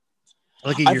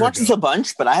like a I've year watched ago. this a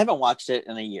bunch, but I haven't watched it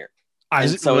in a year. And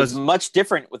so it's Was much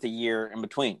different with a year in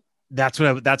between. that's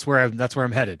where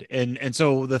I'm headed. And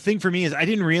so the thing for me is I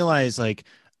didn't realize like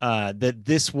that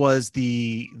this was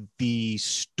the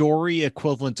story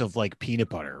equivalent of like peanut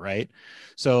butter, right?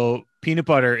 So peanut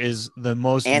butter is Andy. the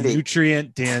most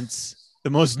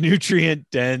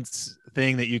nutrient dense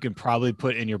thing that you can probably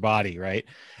put in your body, right?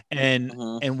 And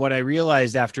Mhm. and what I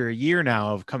realized after a year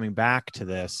now of coming back to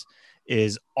this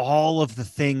is all of the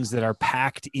things that are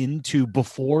packed into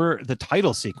before the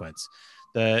title sequence.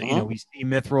 We see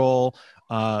Mithril,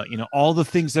 all the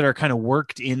things that are kind of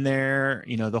worked in there,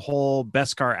 the whole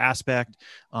Beskar aspect,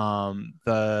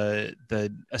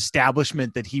 the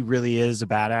establishment that he really is a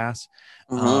badass.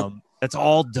 That's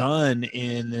all done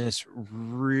in this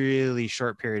really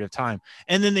short period of time.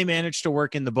 And then they managed to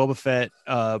work in the Boba Fett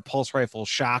pulse rifle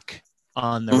shock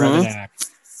on the Revenac.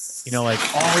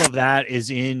 Like all of that is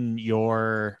in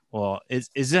your,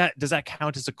 is that, does that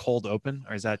count as a cold open,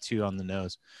 or is that too on the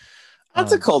nose?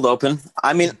 That's a cold open.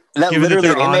 I mean, that Given that literally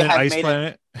they're they on may an have ice made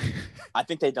planet. it. I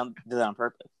think they did that on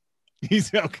purpose.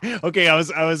 He's okay. Okay, I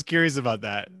was curious about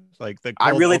that. Like the I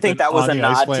cold really think open that was on a the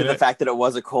ice nod to the planet. fact that it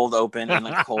was a cold open in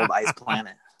a cold ice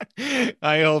planet.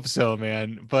 I hope so,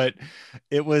 man. But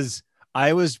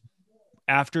I was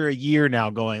after a year now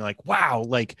going like, wow,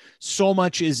 like so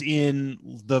much is in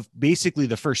basically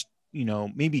the first,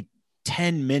 maybe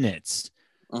 10 minutes.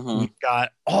 We've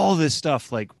got all this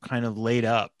stuff like kind of laid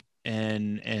up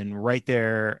and right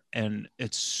there, and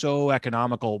it's so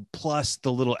economical, plus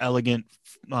the little elegant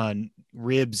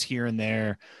ribs here and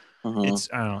there. It's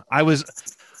I don't know. It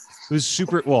was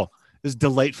super well, it was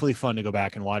delightfully fun to go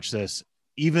back and watch this,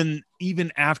 even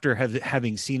after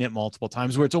having seen it multiple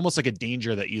times, where it's almost like a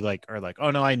danger that you like are like, oh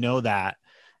no, I know that.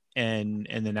 And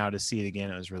then now to see it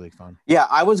again, it was really fun. Yeah,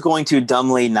 I was going to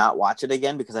dumbly not watch it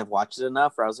again because I've watched it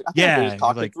enough where I was like, I think I could just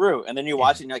talk it through. And then you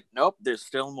watch it and you're like, nope, there's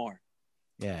still more.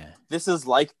 Yeah. This is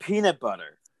like peanut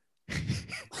butter.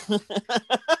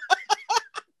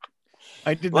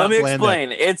 I did Let not me plan explain.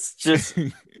 that. It's just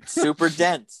super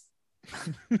dense.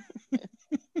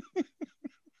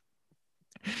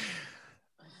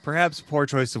 Perhaps poor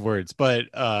choice of words, but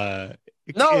no.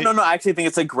 I actually think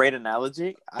it's a great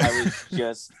analogy. I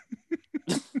was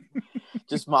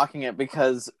just mocking it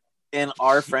because in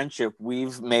our friendship,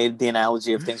 we've made the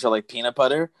analogy of things are like peanut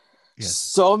butter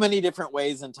so many different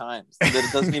ways and times that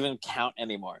it doesn't even count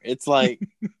anymore. It's like,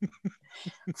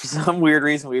 for some weird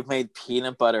reason, we've made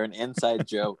peanut butter an inside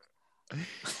joke.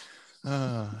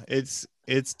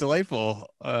 It's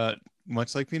delightful,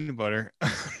 much like peanut butter.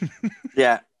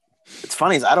 Yeah. It's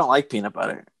funny is I don't like peanut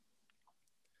butter.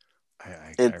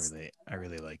 I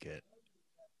really like it.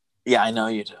 Yeah, I know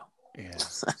you do. Yeah.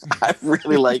 I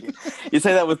really like it. You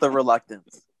say that with the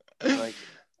reluctance. Like,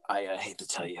 I hate to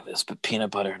tell you this, but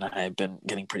peanut butter and I have been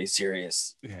getting pretty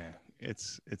serious. Yeah,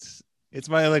 it's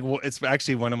my like. It's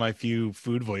actually one of my few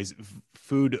food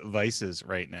vices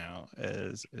right now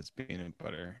is peanut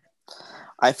butter.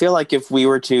 I feel like if you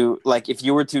were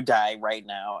to die right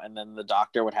now, and then the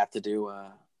doctor would have to do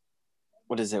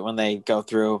what is it when they go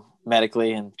through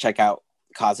medically and check out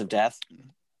cause of death?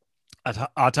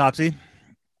 Autopsy.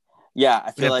 Yeah,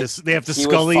 I feel they have to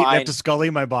scully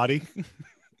my body.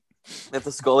 They have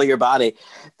to scully your body.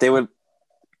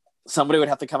 Somebody would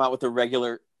have to come out with a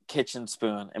regular kitchen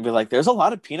spoon and be like, "There's a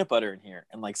lot of peanut butter in here,"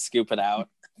 and like scoop it out.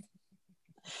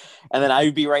 And then I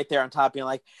would be right there on top, being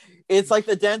like, "It's like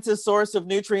the densest source of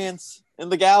nutrients in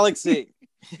the galaxy."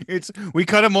 We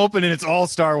cut them open and it's all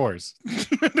Star Wars.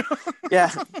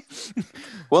 Yeah.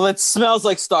 Well, it smells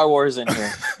like Star Wars in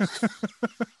here.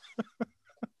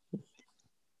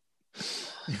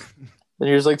 And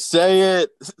you're just like, say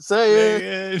it.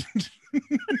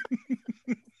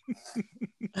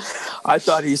 I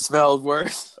thought he smelled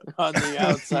worse on the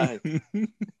outside.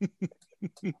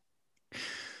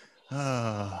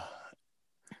 All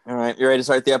right, you ready to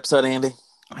start the episode, Andy?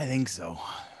 I think so.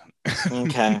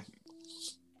 Okay.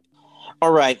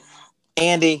 All right,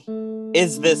 Andy,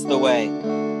 is this the way?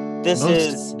 This Most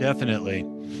is definitely.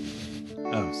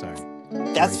 Oh, sorry.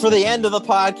 That's for the end of the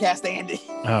podcast, Andy.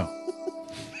 Oh.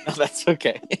 No, that's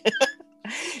okay.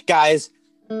 Guys,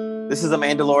 this is a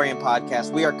Mandalorian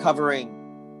podcast. We are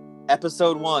covering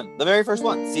episode 1, the very first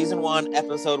one, season 1,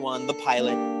 episode 1, the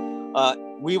pilot.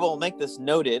 We will make this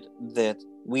noted that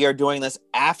we are doing this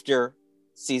after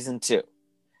season 2.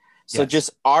 So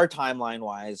just our timeline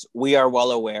wise, we are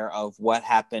well aware of what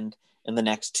happened in the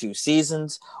next 2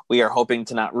 seasons. We are hoping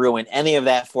to not ruin any of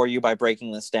that for you by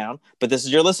breaking this down, but this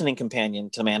is your listening companion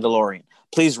to Mandalorian.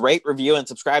 Please rate, review, and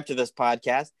subscribe to this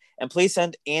podcast, and please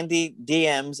send Andy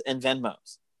DMs and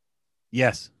Venmos.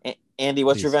 Yes. Andy,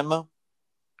 what's your Venmo?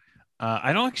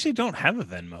 I don't have a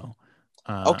Venmo.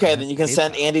 I Okay, have then you can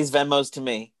send PayPal. Andy's Venmos to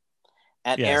me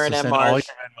at Yeah, Aaron so M. send all your Marsh.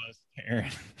 Venmos to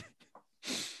Aaron.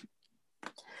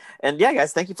 And yeah,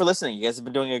 guys, thank you for listening. You guys have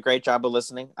been doing a great job of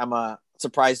listening. I'm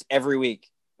surprised every week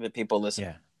that people listen.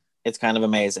 Yeah, It's kind of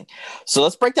amazing. So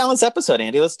let's break down this episode,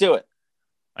 Andy. Let's do it.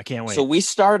 I can't wait. So we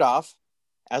start off,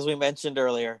 as we mentioned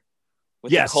earlier,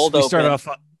 with the Yes, cold we open start off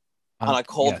on a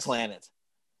cold yes. planet.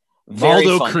 Very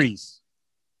Maldo funny. Kreese.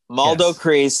 Maldo Yes.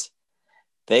 Kreese.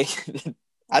 They,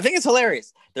 I think it's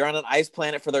hilarious. They're on an ice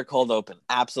planet for their cold open.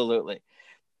 Absolutely.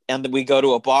 And then we go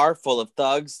to a bar full of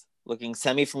thugs looking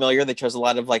semi-familiar. They chose a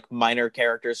lot of like minor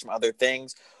characters from other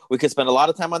things. We could spend a lot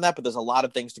of time on that, but there's a lot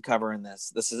of things to cover in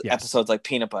this. This is episodes like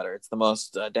peanut butter. It's the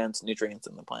most dense nutrients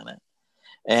in the planet.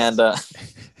 And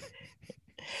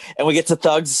and we get to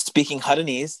thugs speaking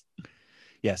Huttonese.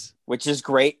 Yes. Which is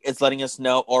great. It's letting us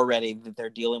know already that they're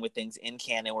dealing with things in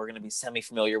canon. We're going to be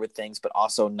semi-familiar with things, but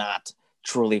also not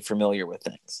truly familiar with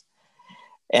things.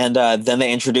 And then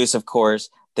they introduce, of course,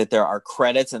 that there are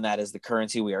credits, and that is the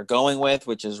currency we are going with,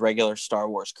 which is regular Star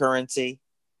Wars currency.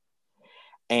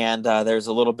 And there's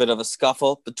a little bit of a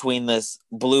scuffle between this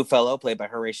blue fellow, played by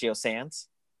Horatio Sanz.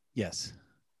 Yes.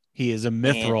 He is a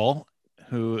Mithril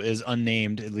who is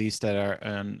unnamed, at least at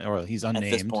our, or he's unnamed.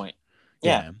 At this point.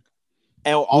 Yeah.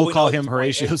 And we'll call him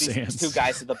Horatio Sanz. Two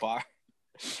guys at the bar.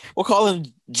 We'll call him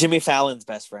Jimmy Fallon's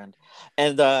best friend.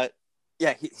 And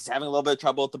he's having a little bit of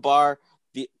trouble at the bar.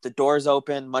 The doors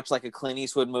open, much like a Clint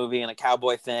Eastwood movie and a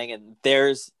cowboy thing. And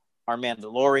there's our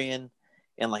Mandalorian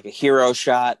in like a hero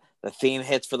shot. The theme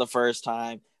hits for the first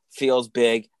time. Feels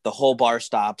big. The whole bar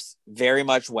stops. Very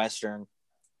much Western.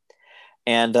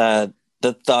 And the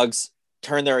thugs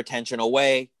turn their attention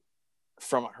away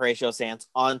from Horatio Sanz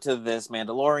onto this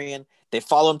Mandalorian. They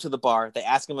follow him to the bar. They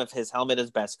ask him if his helmet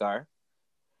is Beskar.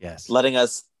 Yes. Letting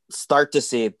us start to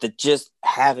see that just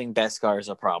having Beskar is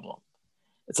a problem.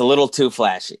 It's a little too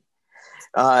flashy.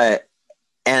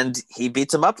 And he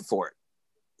beats him up for it.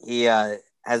 He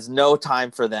has no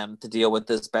time for them to deal with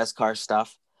this Beskar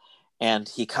stuff. And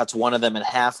he cuts one of them in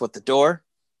half with the door.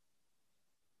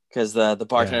 Because the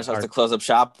bartender starts to close up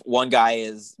shop. One guy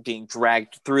is being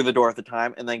dragged through the door at the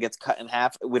time and then gets cut in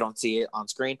half. We don't see it on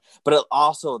screen. But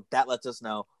that lets us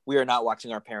know we are not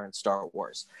watching our parents' Star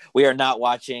Wars. We are not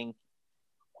watching...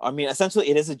 I mean, essentially,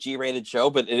 it is a G-rated show,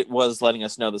 but it was letting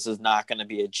us know this is not going to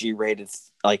be a G-rated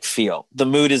like feel. The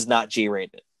mood is not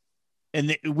G-rated.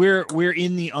 And we're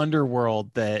in the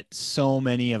underworld that so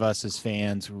many of us as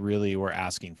fans really were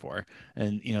asking for,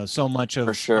 and so much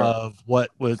of what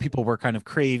people were kind of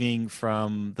craving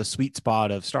from the sweet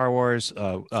spot of Star Wars,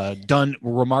 done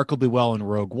remarkably well in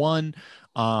Rogue One,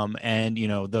 and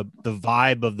the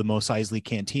vibe of the Mos Eisley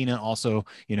Cantina, also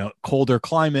colder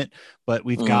climate, but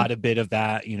we've got a bit of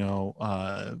that,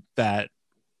 that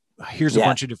here's a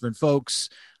bunch of different folks.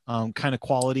 Kind of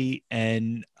quality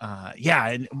and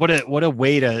and what a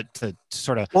way to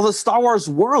sort of... Well, the Star Wars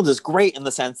world is great in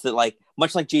the sense that, like,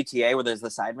 much like GTA where there's the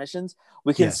side missions,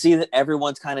 we can see that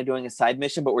everyone's kind of doing a side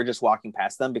mission, but we're just walking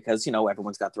past them because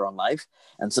everyone's got their own life.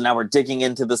 And so now we're digging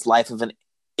into this life of an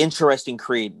interesting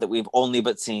creed that we've only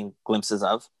but seen glimpses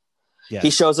of.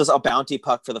 He shows us a bounty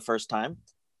puck for the first time.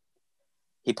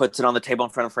 He puts it on the table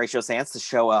in front of Horatio Sanz to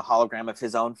show a hologram of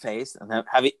his own face, and then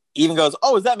he even goes,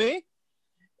 "Oh, is that me?"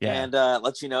 And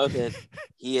lets you know that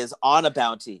he is on a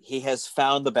bounty. He has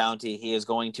found the bounty. He is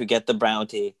going to get the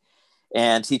bounty.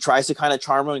 And he tries to kind of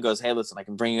charm him and goes, "Hey, listen, I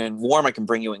can bring you in warm. I can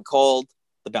bring you in cold."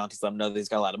 The bounty's let him know that he's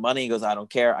got a lot of money. He goes, "I don't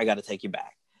care. I got to take you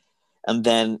back." And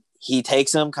then he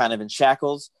takes him kind of in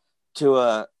shackles to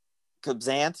a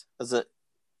Khabzant. Is that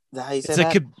how you say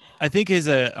that? I think is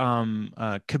I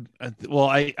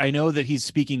know that he's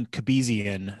speaking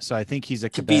Kabezian, so I think he's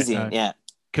a Kabezian,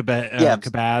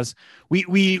 Kabaz.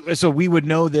 We would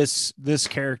know this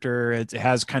character. It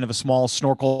has kind of a small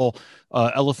snorkel,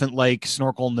 elephant-like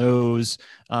snorkel nose,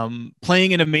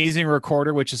 playing an amazing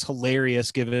recorder, which is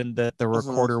hilarious given that the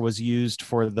recorder was used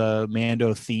for the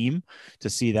Mando theme. To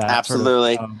see that,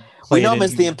 absolutely, we know him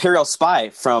as the Imperial spy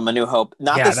from A New Hope,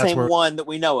 not the same one that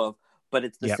we know of, but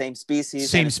it's the same species,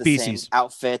 same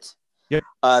outfit. Yep.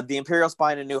 The Imperial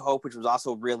spy in A New Hope, which was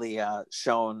also really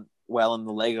shown well in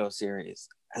the Lego series,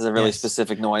 has a really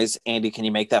specific noise. Andy, can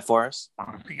you make that for us?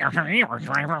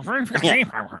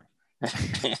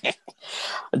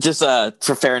 Just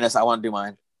for fairness, I want to do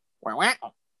mine.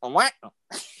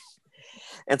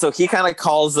 And so he kind of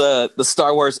calls the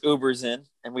Star Wars Ubers in,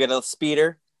 and we get a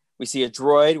speeder. We see a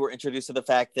droid. We're introduced to the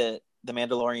fact that the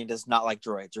Mandalorian does not like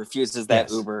droids, refuses that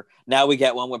Yes. Uber. Now we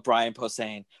get one with Brian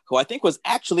Posehn, who I think was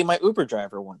actually my Uber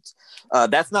driver once.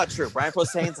 That's not true. Brian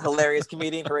Posehn's a hilarious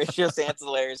comedian. Horatio Sands is a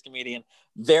hilarious comedian.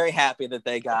 Very happy that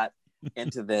they got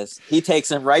into this. He takes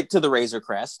him right to the Razor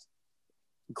Crest.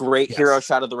 Great hero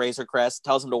shot of the Razor Crest.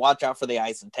 Tells him to watch out for the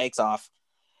ice and takes off.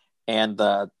 And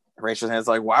Horatio Sands is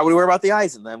like, why would we worry about the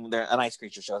ice? And then an ice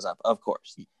creature shows up, of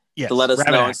course. Yes. To let us know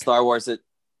in Rabbit Star Wars that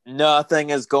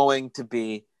nothing is going to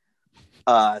be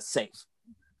safe.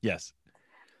 Yes.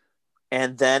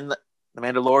 And then the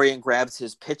Mandalorian grabs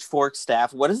his pitchfork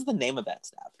staff. What is the name of that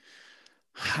staff?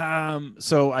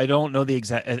 So I don't know the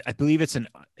exact. I believe it's an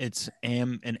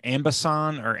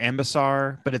ambisson or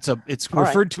ambasar, but it's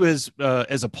referred to as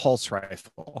a pulse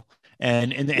rifle,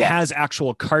 and it has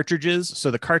actual cartridges.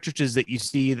 So the cartridges that you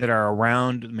see that are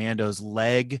around Mando's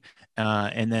leg,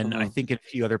 and then I think in a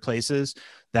few other places,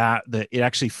 that it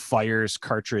actually fires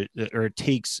cartridge, or it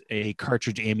takes a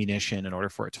cartridge ammunition in order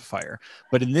for it to fire.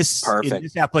 But in this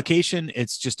application,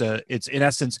 it's in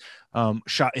essence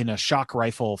shot in a shock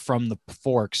rifle from the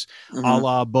forks, a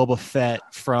la Boba Fett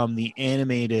from the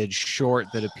animated short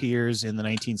that appears in the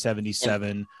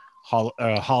 1977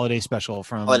 holiday special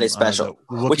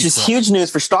which is huge news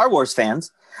for Star Wars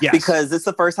fans. Yes. Because this is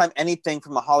the first time anything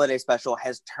from the holiday special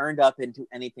has turned up into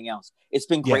anything else. It's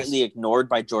been greatly ignored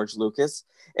by George Lucas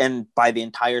and by the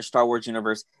entire Star Wars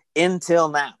universe until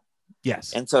now.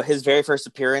 Yes. And so his very first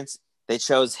appearance, they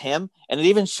shows him, and it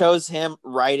even shows him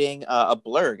riding a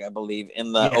blurg, I believe,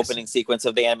 in the opening sequence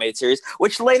of the animated series,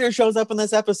 which later shows up in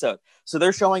this episode. So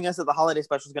they're showing us that the holiday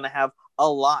special is going to have a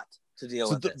lot to deal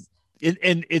with this.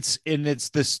 It's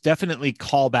this definitely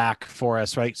callback for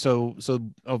us, right? So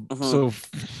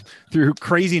through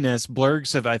craziness,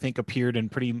 blurgs have, I think, appeared in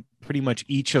pretty much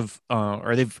each of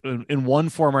or they've in one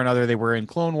form or another. They were in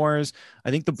Clone Wars. I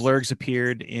think the blurgs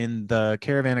appeared in the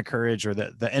Caravan of Courage or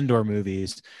the Endor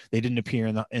movies. They didn't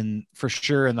appear in for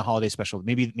sure in the holiday special.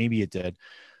 Maybe it did.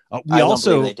 We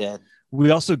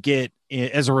also get,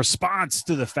 as a response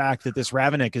to the fact that this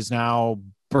Ravenik is now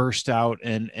burst out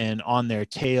and on their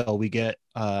tail, we get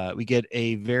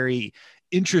a very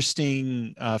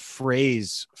interesting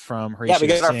phrase from Horatio we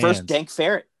get our Sands. first Dank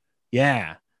Ferret.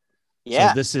 Yeah.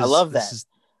 So I love that. This is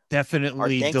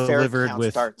definitely delivered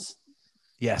with starts.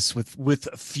 Yes, with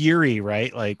fury,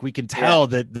 right? Like we can tell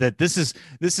that this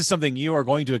is something you are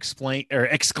going to explain or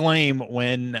exclaim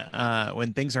when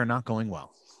things are not going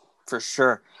well. For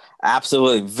sure.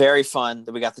 Absolutely. Very fun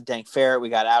that we got the Dank Ferret, we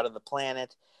got out of the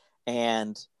planet,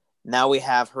 and now we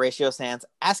have Horatio Sands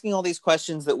asking all these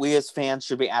questions that we as fans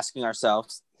should be asking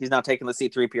ourselves. He's now taking the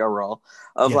C-3PO role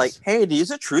of like, hey, is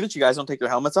it true that you guys don't take your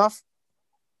helmets off?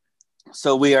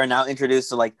 So we are now introduced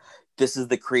to like, this is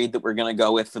the creed that we're going to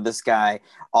go with for this guy.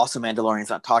 Also, Mandalorian's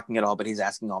not talking at all, but he's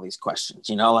asking all these questions,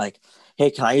 like,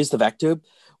 hey, can I use the Vec Tube?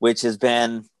 Which has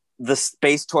been, the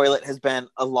space toilet has been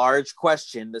a large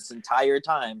question this entire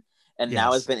time, and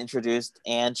now has been introduced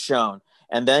and shown.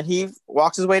 And then he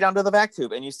walks his way down to the Vac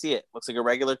Tube, and you see it. Looks like a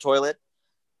regular toilet.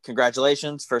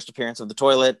 Congratulations, first appearance of the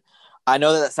toilet. I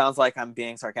know that sounds like I'm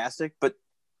being sarcastic, but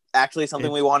actually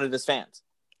something we wanted as fans.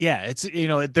 Yeah, it's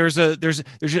there's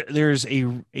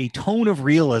a tone of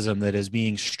realism that is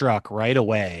being struck right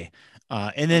away,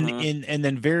 and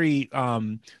then very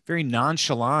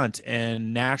nonchalant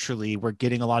and naturally we're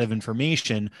getting a lot of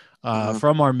information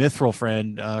from our mithril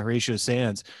friend Horatio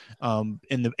Sands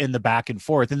in the back and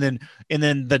forth, and then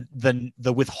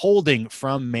the withholding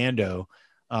from Mando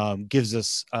gives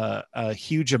us a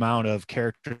huge amount of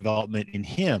character development in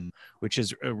him, which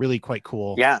is really quite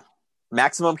cool. Yeah.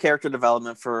 Maximum character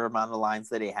development for the amount of lines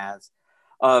that he has.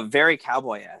 Very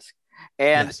cowboy-esque.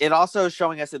 And it also is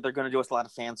showing us that they're going to do us a lot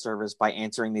of fan service by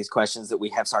answering these questions that we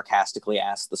have sarcastically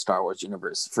asked the Star Wars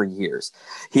universe for years.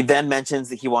 He then mentions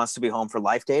that he wants to be home for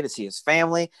Life Day to see his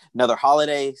family. Another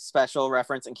holiday special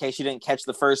reference. In case you didn't catch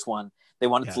the first one, they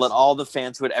wanted to let all the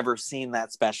fans who had ever seen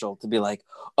that special to be like,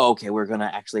 okay, we're going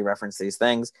to actually reference these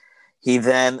things. He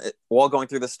then, while going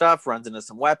through the stuff, runs into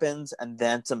some weapons and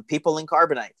then some people in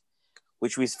carbonite,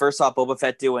 which we first saw Boba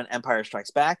Fett do in Empire Strikes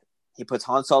Back. He puts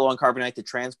Han Solo on carbonite to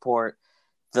transport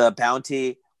the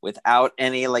bounty without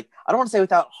any, I don't want to say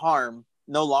without harm,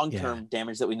 no long-term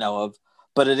damage that we know of,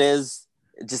 but it is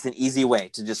just an easy way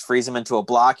to just freeze him into a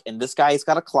block. And this guy's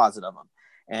got a closet of them.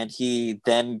 And he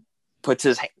then puts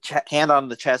his hand on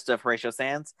the chest of Horatio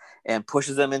Sands and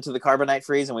pushes him into the carbonite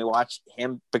freeze. And we watch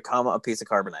him become a piece of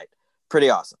carbonite. Pretty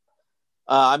awesome.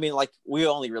 We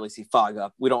only really see Fog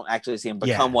Up. We don't actually see him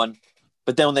become one.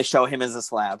 But then when they show him as a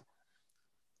slab,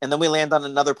 And then we land on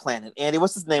another planet. Andy,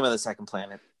 what's the name of the second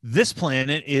planet? This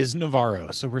planet is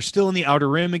Navarro. So we're still in the Outer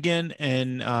Rim again.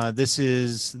 And this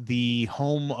is the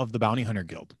home of the Bounty Hunter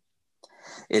Guild.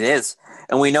 It is.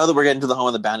 And we know that we're getting to the home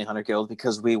of the Bounty Hunter Guild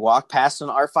because we walk past an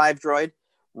R5 droid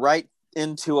right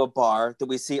into a bar that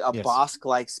we see a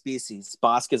Bossk-like species.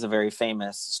 Bossk is a very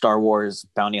famous Star Wars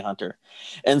bounty hunter.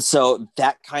 And so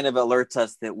that kind of alerts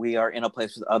us that we are in a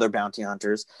place with other bounty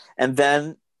hunters. And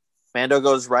then Mando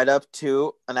goes right up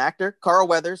to an actor, Carl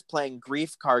Weathers, playing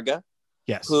Greef Karga,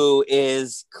 who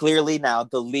is clearly now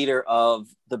the leader of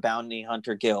the Bounty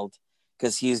Hunter Guild,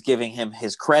 because he's giving him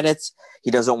his credits.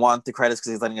 He doesn't want the credits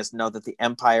because he's letting us know that the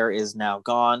Empire is now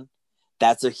gone.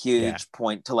 That's a huge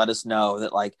point to let us know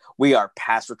that, like, we are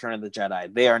past Return of the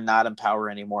Jedi. They are not in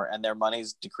power anymore, and their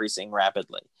money's decreasing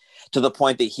rapidly to the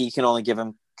point that he can only give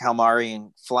him Calamari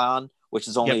and Flan, which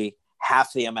is only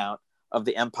half the amount of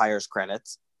the Empire's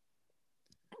credits.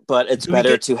 But it's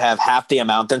better to have half the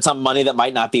amount than some money that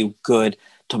might not be good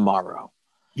tomorrow.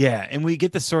 Yeah, and we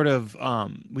get this sort of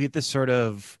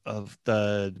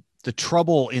the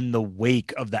trouble in the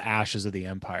wake of the ashes of the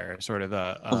Empire, sort of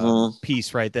a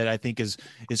piece, right? That I think is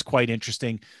quite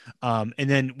interesting. And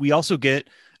then we also get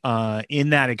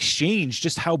in that exchange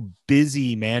just how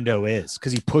busy Mando is,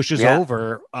 because he pushes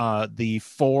over the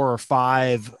 4 or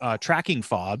 5 tracking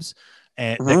fobs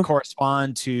and that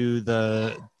correspond to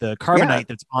the carbonite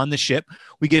that's on the ship.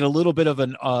 We get a little bit of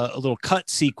a little cut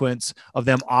sequence of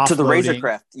them offloading to the Razor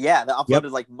Craft. Yeah, they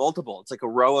offloaded like multiple. It's like a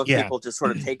row of people just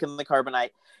sort of taking the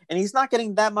carbonite, and he's not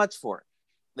getting that much for it.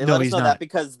 They let us know that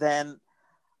because then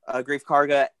Greef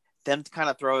Karga then kind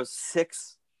of throws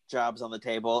 6 jobs on the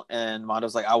table, and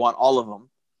Mando's like, I want all of them,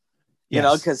 you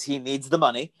know, because he needs the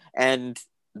money. And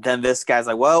then this guy's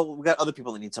like, well, we got other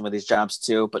people that need some of these jobs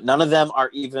too, but none of them are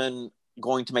even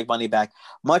going to make money back.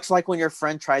 Much like when your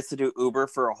friend tries to do Uber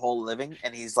for a whole living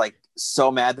and he's like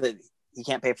so mad that he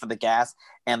can't pay for the gas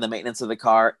and the maintenance of the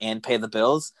car and pay the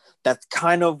bills. That's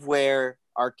kind of where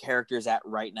our character's at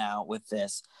right now with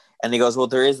this. And he goes, well,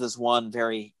 there is this one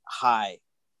very high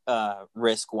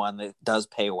risk one that does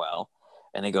pay well.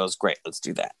 And he goes, great, let's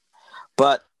do that.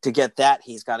 But to get that,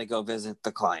 he's got to go visit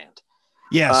the client.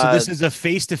 Yeah, so this is a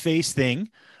face-to-face thing.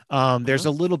 There's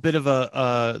a little bit of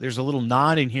there's a little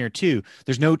nod in here too.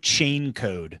 There's no chain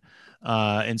code.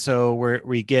 And so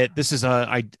we get, this is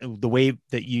the way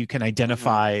that you can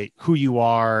identify who you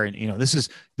are. And, you know, this is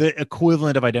the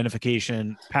equivalent of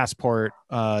identification, passport,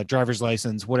 driver's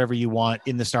license, whatever you want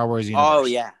in the Star Wars universe. Oh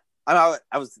yeah. I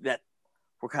was that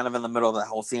we're kind of in the middle of that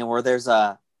whole scene where they're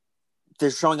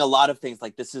showing a lot of things.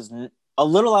 Like, this is a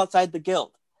little outside the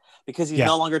guild because he's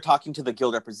no longer talking to the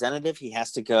guild representative. He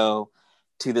has to go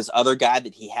to this other guy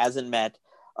that he hasn't met.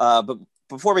 But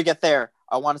before we get there,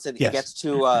 I want to say that he gets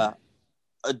to a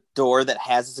door that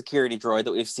has a security droid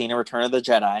that we've seen in Return of the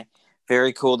Jedi.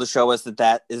 Very cool to show us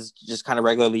that is just kind of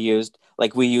regularly used.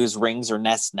 Like we use rings or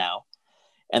nests now.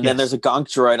 And then there's a gonk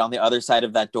droid on the other side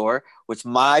of that door, which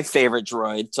my favorite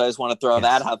droid. So I just want to throw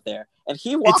that out there. And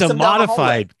he walks him down the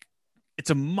hallway. It's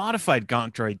a modified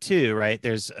gonk droid too, right?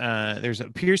 There's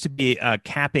appears to be a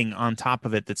capping on top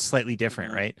of it that's slightly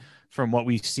different, right, from what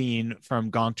we've seen from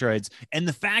gonk droids. And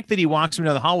the fact that he walks him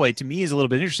down the hallway to me is a little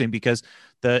bit interesting because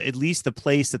at least the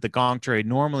place that the gonk droid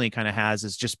normally kind of has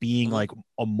is just being like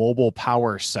a mobile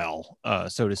power cell,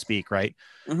 so to speak, right?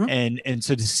 And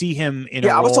so to see him in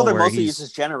I was told they're mostly used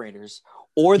as generators,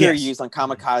 or they're used on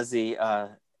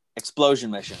kamikaze explosion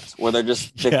missions where they're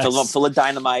just fill them up full of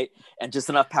dynamite and just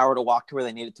enough power to walk to where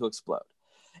they need it to explode,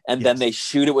 and then they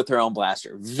shoot it with their own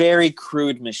blaster. Very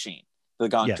crude machine, the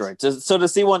gonk droid. So to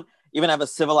see one even have a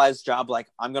civilized job, like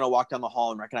I'm going to walk down the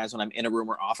hall and recognize when I'm in a room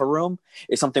or off a room,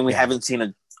 is something we haven't seen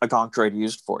a gonk droid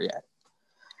used for yet.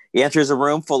 He enters a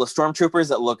room full of stormtroopers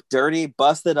that look dirty,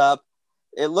 busted up.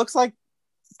 It looks like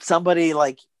somebody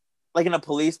like in a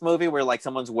police movie where like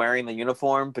someone's wearing the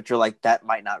uniform, but you're like, that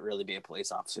might not really be a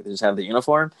police officer. They just have the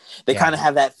uniform. They kind of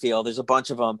have that feel. There's a bunch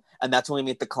of them. And that's when we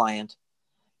meet the client.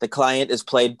 The client is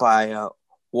played by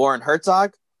Warren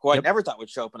Herzog, who I never thought would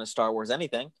show up in a Star Wars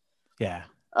anything. Yeah.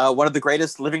 One of the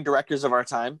greatest living directors of our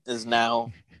time is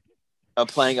now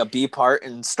playing a B part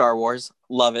in Star Wars.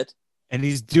 Love it. And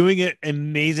he's doing it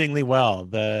amazingly well.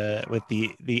 With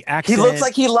the accent. He looks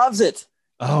like he loves it.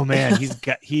 Oh man,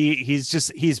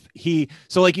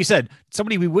 so like you said,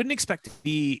 somebody we wouldn't expect to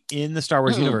be in the Star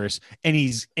Wars universe, and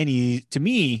he to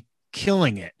me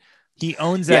killing it. He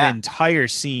owns that entire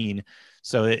scene.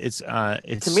 So it's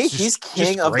to me, he's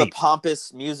king of the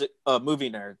pompous movie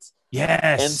nerds.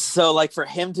 Yes. And so like for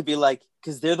him to be like,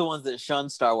 because they're the ones that shun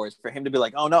Star Wars, for him to be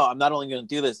like, oh no, I'm not only going to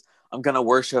do this, I'm going to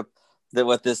worship that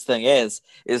what this thing is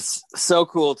so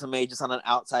cool to me, just on an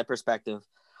outside perspective.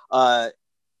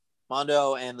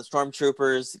 Mondo and the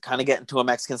stormtroopers kind of get into a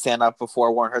Mexican standoff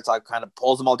before Warren Herzog kind of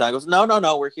pulls them all down. He goes,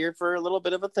 no, we're here for a little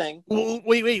bit of a thing.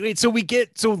 Wait. So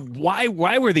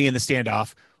why were they in the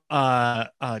standoff?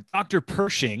 Dr.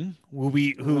 Pershing,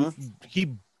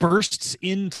 he bursts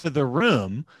into the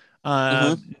room,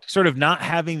 sort of not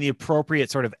having the appropriate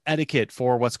sort of etiquette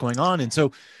for what's going on. And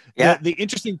so the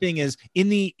interesting thing is in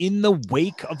the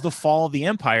wake of the fall of the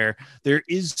Empire, there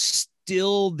is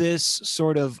still this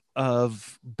sort of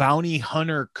bounty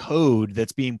hunter code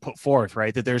that's being put forth,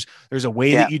 right? That there's a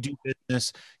way that you do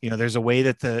business, there's a way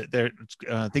that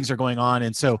things are going on.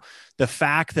 And so the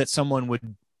fact that someone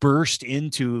would burst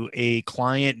into a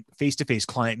face-to-face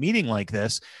client meeting like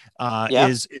this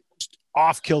is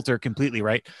off kilter completely,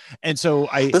 right? And so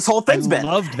this whole thing's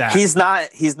loved that he's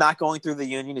not going through the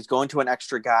union, he's going to an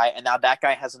extra guy, and now that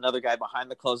guy has another guy behind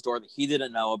the closed door that he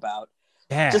didn't know about.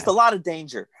 Just a lot of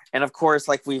danger. And of course,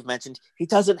 like we've mentioned, he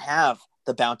doesn't have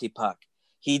the bounty puck,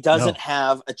 he doesn't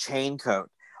have a chain code.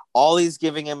 All he's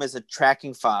giving him is a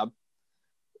tracking fob,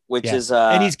 which is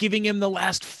and he's giving him the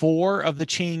last 4 of the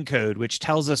chain code, which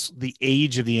tells us the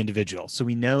age of the individual. So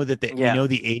we know that we know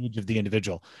the age of the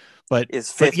individual, but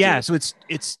so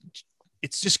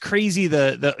it's just crazy.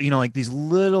 The like these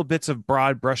little bits of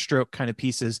broad brushstroke kind of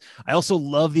pieces. I also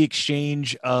love the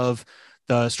exchange of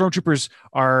the stormtroopers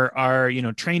are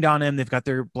trained on him. They've got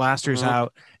their blasters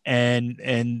out, and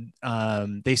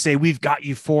they say, "We've got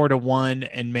you 4-1."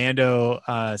 And Mando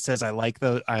says, "I like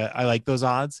those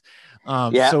odds."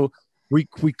 So we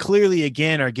clearly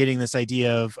again are getting this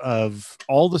idea of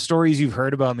all the stories you've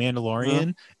heard about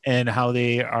Mandalorian and how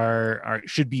they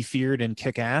should be feared and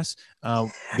kick ass.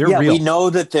 They're real. We know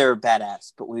that they're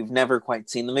badass, but we've never quite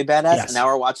seen them be badass. Yes. And now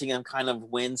we're watching them kind of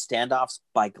win standoffs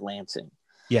by glancing.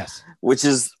 Yes, which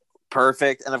is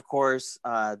perfect. And of course,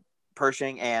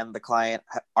 Pershing and the client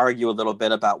argue a little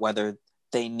bit about whether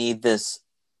they need this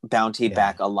bounty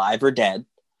back alive or dead.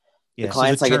 The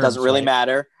client's like, it doesn't really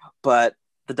matter, but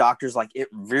the doctor's like, it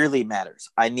really matters.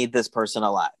 I need this person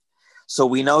alive. So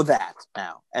we know that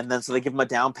now. And then so they give him a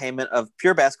down payment of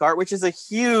pure Beskar, which is a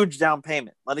huge down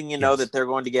payment, letting you know that they're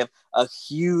going to give a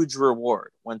huge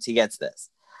reward once he gets this.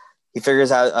 He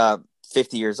figures out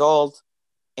 50 years old.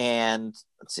 And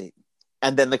let's see.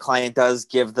 And then the client does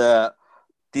give this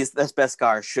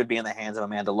Beskar should be in the hands of a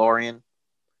Mandalorian,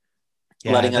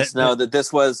 letting us know that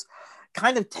this was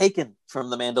kind of taken from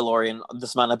the Mandalorian,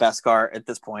 this amount of Beskar at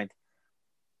this point.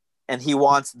 And he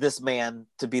wants this man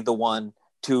to be the one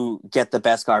to get the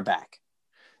Beskar back.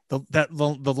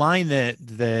 The line that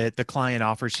the client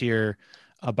offers here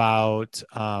about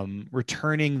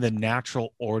returning the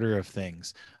natural order of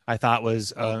things, I thought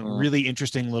was a really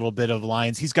interesting little bit of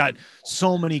lines. He's got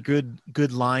so many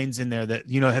good lines in there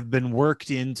that have been worked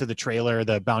into the trailer.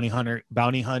 The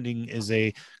bounty hunting is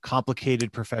a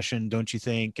complicated profession, don't you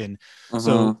think? And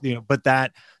so but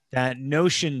that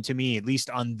notion to me, at least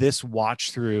on this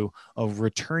watch through, of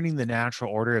returning the natural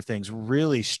order of things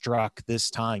really struck this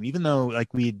time, even though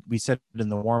like we said in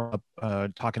the warm up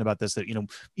talking about this, that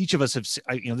each of us have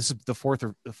this is the fourth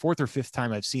or fifth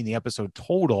time I've seen the episode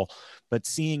total, but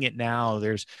seeing it now,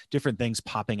 there's different things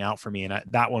popping out for me, and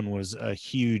that one was a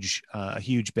huge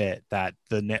bit that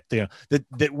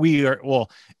that we are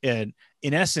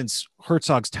in essence,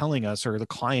 Herzog's telling us, or the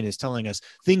client is telling us,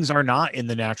 things are not in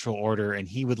the natural order, and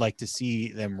he would like to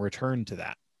see them return to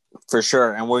that. For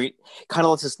sure. And we kind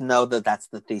of lets us know that that's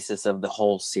the thesis of the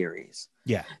whole series.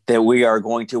 Yeah. That we are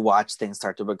going to watch things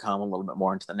start to become a little bit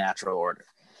more into the natural order.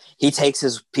 He takes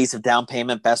his piece of down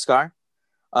payment Beskar,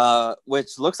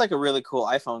 which looks like a really cool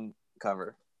iPhone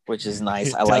cover, which is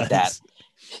nice. I like that.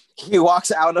 He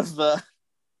walks out of the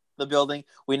building.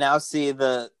 We now see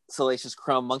the Salacious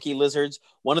Crumb monkey lizards,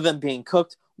 one of them being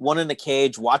cooked, one in a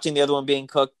cage, watching the other one being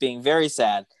cooked, being very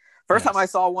sad. First time I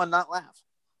saw one not laugh.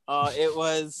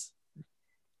 It's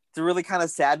a really kind of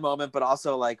sad moment, but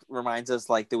also like reminds us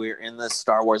like that we're in this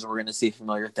Star Wars and we're going to see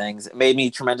familiar things. It made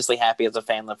me tremendously happy as a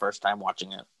fan the first time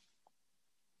watching it.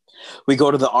 We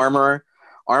go to the Armorer.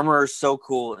 Armorer is so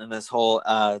cool in this whole,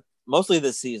 mostly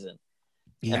this season.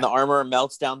 Yeah. And the Armorer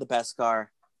melts down the Beskar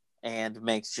and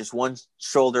makes just one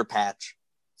shoulder patch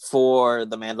for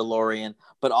the Mandalorian,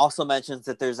 but also mentions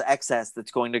that there's excess that's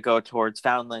going to go towards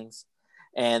foundlings,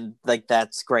 and like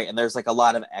that's great. And there's like a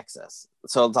lot of excess,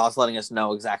 so it's also letting us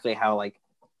know exactly how like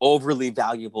overly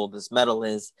valuable this metal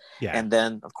is. Yeah. And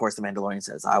then of course the Mandalorian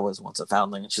says, "I was once a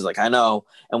foundling," and she's like, "I know."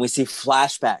 And we see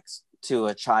flashbacks to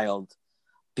a child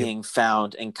being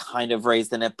found and kind of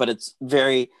raised in it, but it's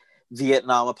very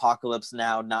Vietnam apocalypse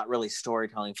now, not really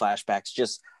storytelling flashbacks,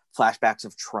 just flashbacks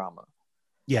of trauma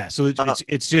Yeah, so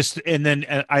it's just, and then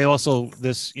I also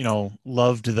this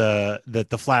loved that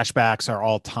the flashbacks are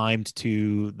all timed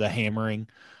to the hammering,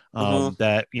 Mhm.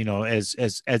 that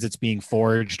as it's being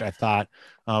forged. I thought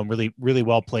really really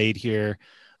well played here,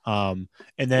 and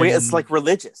Wait, it's then like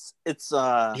religious. It's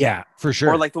yeah, for or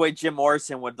sure. like the way Jim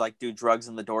Morrison would like do drugs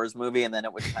in the Doors movie, and then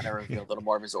it would kind of reveal a little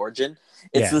more of his origin.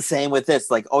 It's Yeah, the same with this.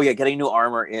 Like, oh yeah, getting new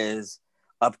armor is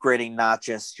upgrading not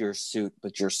just your suit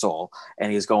but your soul,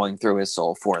 and he's going through his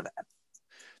soul for that.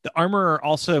 the armorer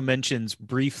also mentions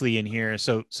briefly in here.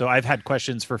 So I've had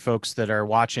questions for folks that are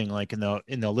watching, like, and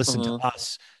they'll listen to Mm-hmm.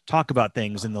 us talk about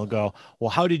things, and they'll go,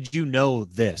 well, how did you know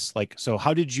this? Like, so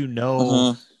how did you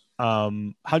know? Mm-hmm.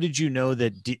 How did you know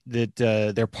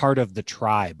that they're part of the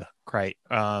tribe, right?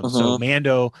 So Mm-hmm.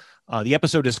 Mando, the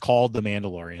episode is called The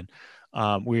Mandalorian.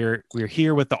 We're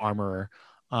here with the armorer.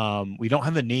 We don't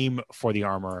have a name for the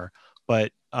armorer,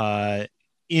 but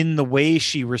in the way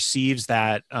she receives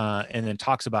that, and then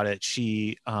talks about it,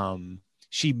 she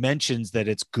mentions that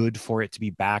it's good for it to be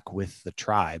back with the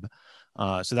tribe.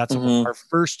 So that's Mm-hmm. our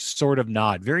first sort of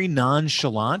nod, very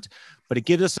nonchalant, but it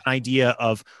gives us an idea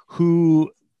of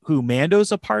who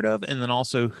Mando's a part of, and then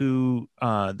also who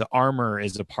the armor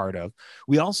is a part of.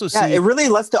 We also Yeah, it see, really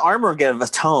lets the armor give a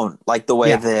tone, like the way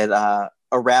yeah, that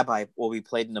a rabbi will be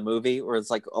played in a movie, where it's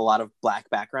like a lot of black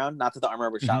background. Not that the armor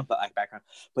was shot mhm, with black background,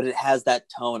 but it has that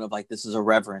tone of like this is a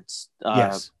reverence,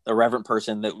 yes. a reverent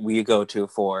person that we go to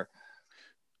for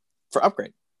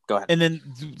upgrade. Go ahead. And then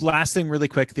last thing really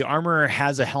quick, the armor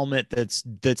has a helmet that's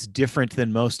different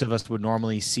than most of us would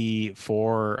normally see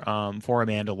for a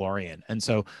Mandalorian. And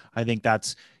so I think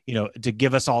that's, to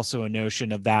give us also a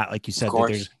notion of that, like you Of said, that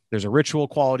there's course. there's a ritual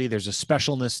quality, there's a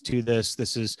specialness to this.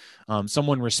 This is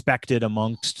someone respected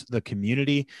amongst the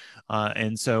community.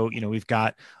 And so, we've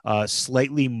got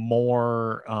slightly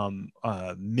more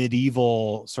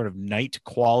medieval sort of knight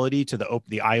quality to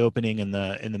the eye opening in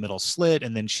the middle slit,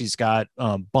 and then she's got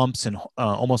bumps and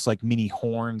almost like mini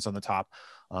horns on the top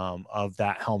of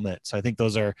that helmet. So I think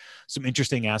those are some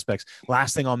interesting aspects.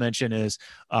 Last thing I'll mention is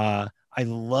I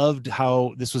loved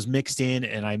how this was mixed in,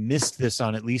 and I missed this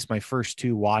on at least my first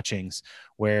two watchings,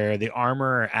 where the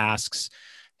armor asks,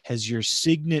 has your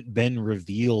signet been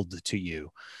revealed to you?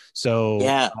 So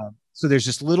Yeah. so there's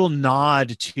this little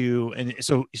nod to, and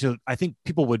so I think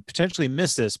people would potentially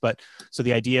miss this, but so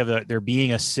the idea of there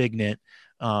being a signet,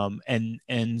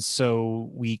 and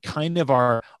so we kind of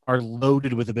are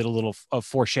loaded with a bit, a little of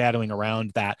foreshadowing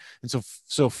around that. And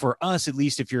so for us, at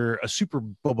least, if you're a super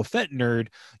Boba Fett nerd,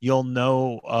 you'll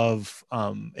know of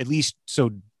at least so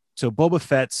Boba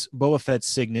Fett's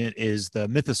signet is the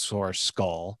Mythosaur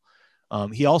skull.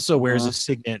 He also wears a Mm-hmm.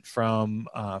 signet from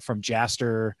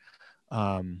Jaster,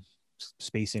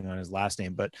 spacing on his last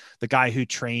name, but the guy who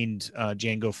trained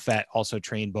Jango Fett also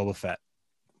trained Boba Fett.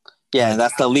 Yeah,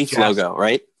 that's the Leaf Jas- logo,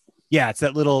 right? yeah, it's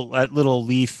that little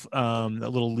leaf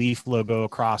logo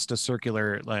across a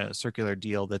circular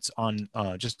deal that's on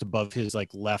just above his like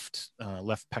left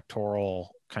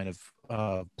pectoral kind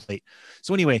of plate.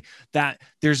 So anyway, that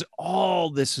there's all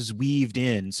this is weaved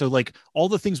in. So like all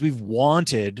the things we've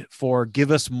wanted for give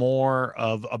us more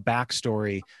of a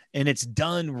backstory, and it's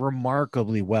done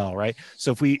remarkably well, right?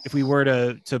 So if we were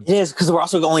to It is, because we're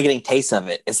also only getting tastes of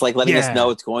it. It's like letting us know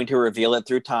yeah, it's going to reveal it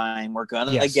through time. We're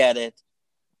gonna yes, get it,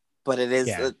 but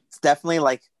yeah, it's definitely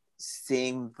like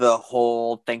seeing the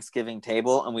whole Thanksgiving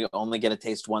table, and we only get to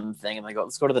taste one thing, and they go,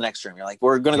 let's go to the next room. You're like,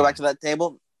 we're gonna go yeah, back to that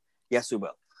table. Yes, we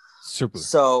will. super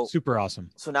So super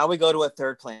awesome. so now we go to a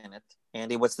third planet.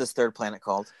 Andy, what's this third planet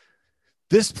called?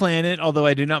 This planet, although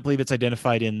I do not believe it's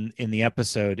identified in the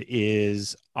episode,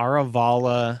 is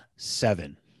Aravala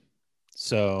 7.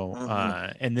 So,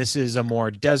 Mm-hmm. and this is a more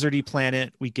deserty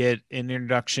planet. We get an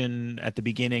introduction at the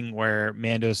beginning where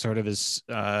Mando sort of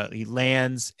he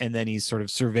lands, and then he's sort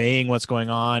of surveying what's going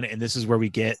on. And this is where we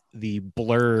get the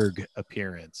Blurg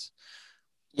appearance.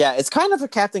 Yeah, it's kind of a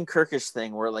Captain Kirkish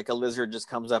thing where like a lizard just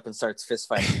comes up and starts fist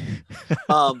fighting.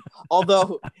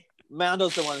 Although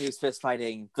Mando's the one who's fist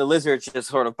fighting, the lizard's just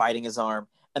sort of biting his arm,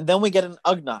 and then we get an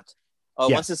Ugnaught.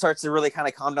 Once it Yes. starts to really kind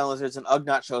of calm down lizards, an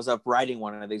Ugnaught shows up riding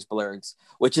one of these blurgs,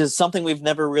 which is something we've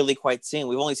never really quite seen.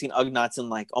 We've only seen Ugnaughts in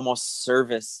like almost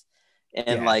service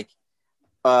and Yeah. like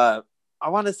I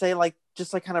want to say like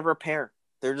just like kind of repair.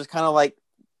 They're just kind of like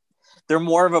they're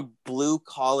more of a blue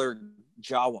collar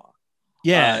Jawa,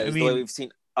 Yeah. I is the way mean, we've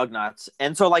seen Ugnaughts.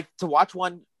 And so like to watch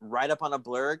one ride up on a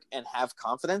blurg and have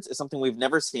confidence is something we've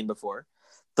never seen before.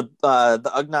 The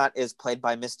Ugnaught is played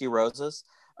by Misty Roses.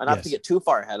 Not to yes. get too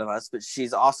far ahead of us, but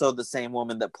she's also the same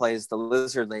woman that plays the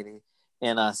lizard lady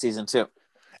in season 2.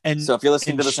 And, So if you're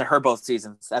listening and to this in her both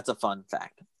seasons, that's a fun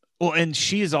fact. Well, and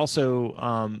she is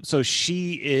also so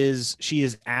she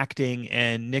is acting,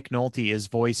 and Nick Nolte is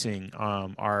voicing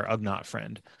our Ugnaught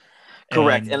friend.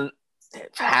 Correct, And and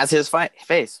has his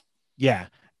face. yeah,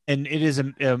 and it is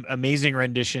an amazing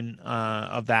rendition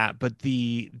of that. But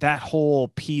that whole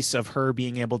piece of her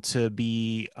being able to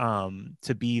be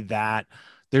that,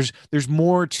 there's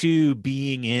more to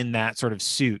being in that sort of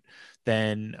suit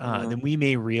than we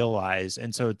may realize.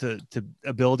 And so the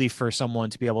ability for someone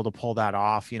to be able to pull that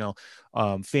off,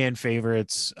 fan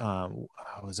favorites,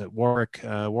 was it Warwick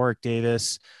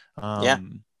Davis? Yeah.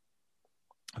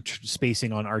 I'm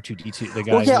spacing on R2D2, the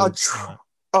Well, guy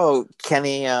yeah.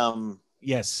 Kenny.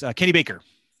 Yes, Kenny Baker.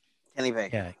 Kenny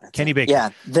Baker. Yeah, That's Kenny it. Baker.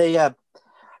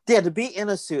 Yeah, to be in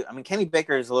a suit. I mean, Kenny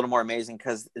Baker is a little more amazing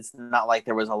because it's not like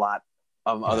there was a lot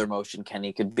of other motion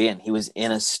Kenny could be in. He was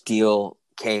in a steel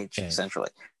cage essentially,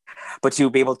 but to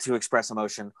be able to express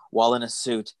emotion while in a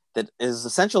suit that is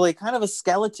essentially kind of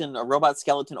a robot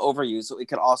skeleton over you, so it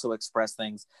could also express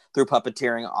things through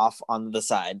puppeteering off on the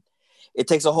side. It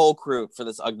takes a whole crew for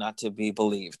this Ugnaught to be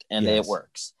believed, and it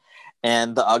works.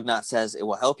 And the Ugnaught says it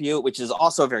will help you, which is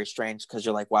also very strange because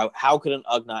you're like, wow, how could an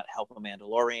Ugnaught help a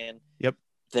Mandalorian? Yep.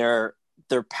 Their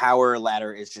power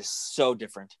ladder is just so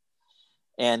different.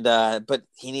 And but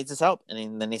he needs his help.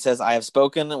 And then he says, I have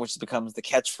spoken, which becomes the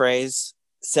catchphrase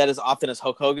said as often as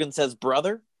Hulk Hogan says,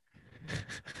 brother.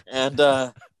 And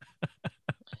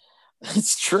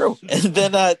it's true. And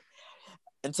then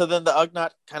so then the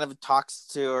Ugnaught kind of talks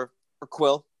to or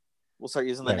Quill. We'll start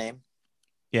using the name.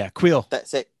 Yeah, Quill.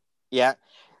 That's it. Yeah.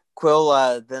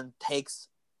 Quill then takes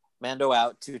Mando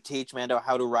out to teach Mando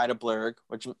how to ride a blurrg,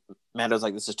 which Mando's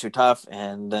like, this is too tough.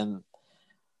 And then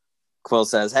Quill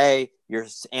says, hey, your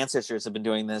ancestors have been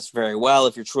doing this very well.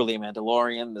 If you're truly a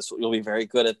Mandalorian, you'll be very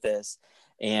good at this.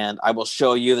 And I will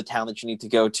show you the town that you need to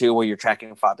go to where your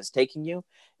tracking fob is taking you.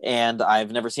 And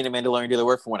I've never seen a Mandalorian do the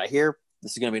work. From what I hear,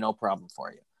 this is going to be no problem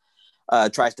for you.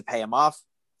 Tries to pay him off.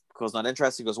 Quill's not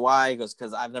interested. He goes, why? He goes,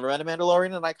 because I've never met a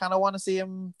Mandalorian and I kind of want to see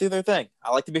him do their thing. I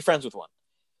like to be friends with one.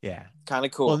 Yeah. Kind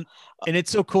of cool. Well, and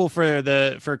it's so cool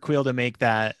for Quill to make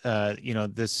that,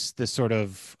 this sort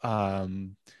of,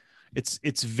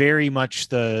 it's very much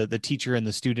the teacher and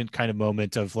the student kind of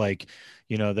moment of like,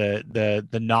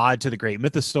 the nod to the great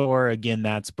mythosaur. Again,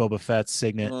 that's Boba Fett's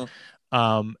signet.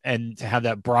 Mm-hmm. And to have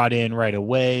that brought in right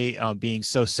away, being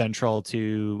so central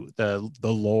to the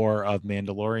lore of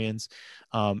Mandalorians.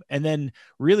 And then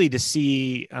really to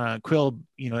see Quill,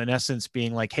 in essence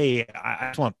being like, hey, I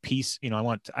just want peace.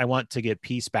 I want to get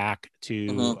peace back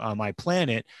to my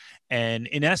planet. And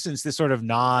in essence, this sort of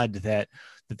nod that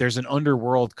there's an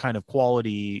underworld kind of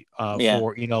quality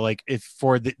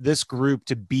for, this group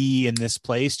to be in this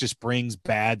place just brings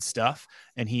bad stuff.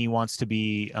 And he wants to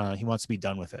be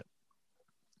done with it.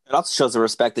 It also shows the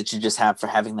respect that you just have for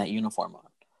having that uniform on.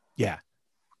 Yeah.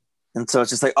 And so it's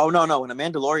just like, oh, no. When a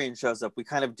Mandalorian shows up, we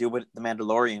kind of do what the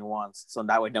Mandalorian wants. So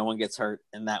that way no one gets hurt.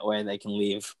 And that way they can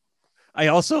leave. I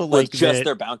also like just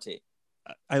their bounty.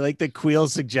 I like that Quill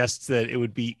suggests that it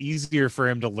would be easier for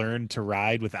him to learn to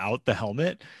ride without the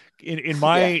helmet. In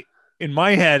my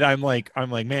head, I'm like,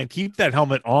 man, keep that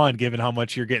helmet on given how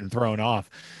much you're getting thrown off.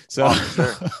 So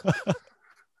sure.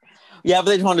 Yeah, but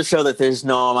they just wanted to show that there's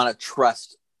no amount of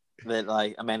trust that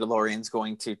like a Mandalorian's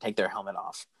going to take their helmet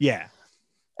off. Yeah.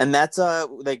 And that's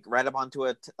they ride up onto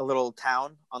a little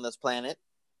town on this planet.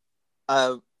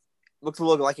 Looks a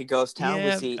little like a ghost town.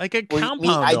 Yeah, We see like a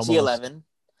compound. IG-11.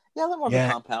 Yeah, a little more of a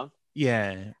compound.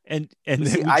 Yeah. And we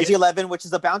see IG-11, which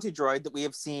is a bounty droid that we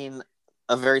have seen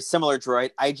a very similar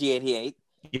droid, IG-88.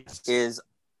 Yes. Is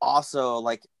also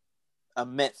like a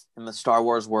myth in the Star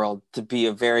Wars world to be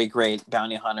a very great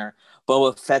bounty hunter.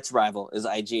 Boba Fett's rival is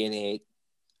IG-88.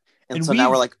 And so now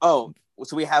we're like, oh,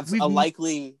 so we have a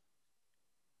likely,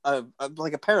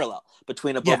 like a parallel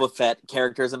between a Boba Fett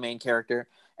character as a main character,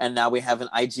 and now we have an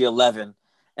IG-11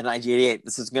 and IG-88.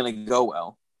 This is going to go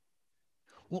well.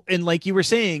 Well, and like you were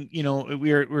saying,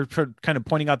 we're kind of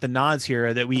pointing out the nods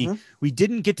here that we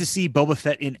didn't get to see Boba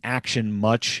Fett in action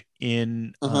much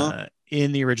in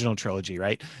the original trilogy,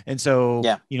 right? And so,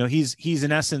 he's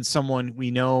in essence someone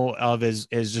we know of as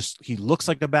just, he looks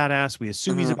like a badass. We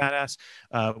assume he's a badass.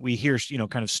 We hear,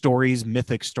 kind of stories,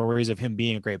 mythic stories of him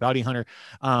being a great bounty hunter.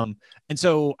 And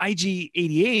so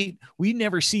IG-88, we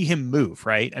never see him move,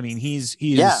 right? I mean, he's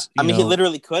he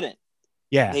literally couldn't.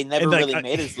 Yeah. They never really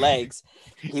made his legs.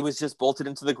 He was just bolted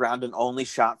into the ground and only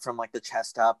shot from like the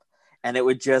chest up. And it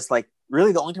would just like,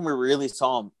 really the only time we really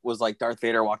saw him was like Darth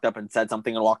Vader walked up and said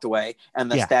something and walked away. And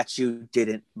the statue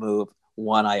didn't move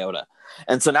one iota.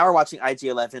 And so now we're watching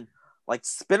IG-11 like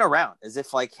spin around as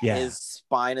if like Yeah. his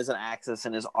spine is an axis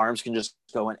and his arms can just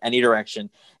go in any direction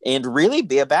and really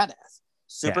be a badass.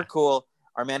 Super cool.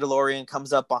 Our Mandalorian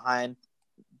comes up behind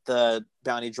the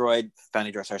bounty droid.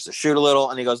 Bounty droid starts to shoot a little,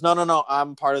 and he goes, "No,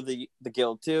 I'm part of the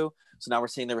guild too." So now we're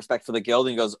seeing the respect for the guild,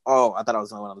 and he goes, "Oh, I thought I was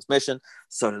the only one on this mission.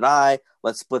 So did I.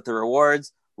 Let's split the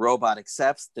rewards." Robot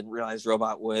accepts. Didn't realize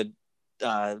Robot would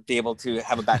be able to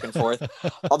have a back and forth.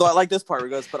 Although I like this part where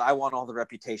he goes, "But I want all the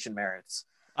reputation merits."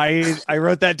 I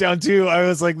wrote that down too. I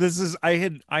was like, this is I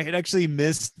had actually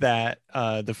missed that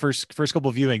the first couple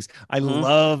of viewings. I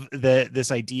love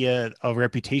this idea of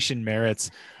reputation merits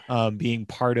being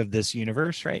part of this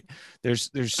universe, right?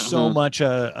 There's so much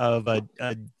of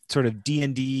a sort of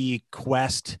D&D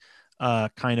quest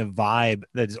kind of vibe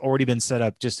that has already been set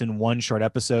up just in one short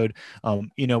episode.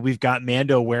 We've got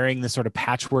Mando wearing this sort of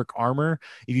patchwork armor.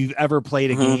 If you've ever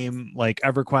played a game like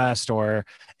EverQuest or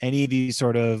any of these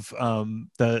sort of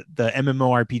the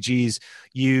MMORPGs,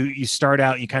 you start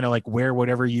out, you kind of like wear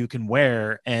whatever you can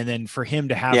wear, and then for him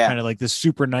to have kind of like this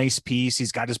super nice piece,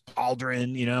 he's got his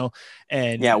pauldron,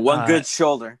 and one good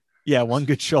shoulder. Yeah, one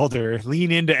good shoulder.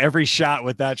 Lean into every shot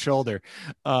with that shoulder.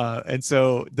 And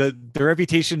so the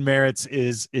reputation merits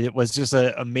it was just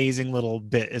an amazing little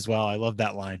bit as well. I love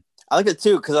that line. I like it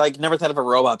too, because I never thought of a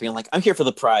robot being like, "I'm here for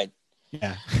the pride."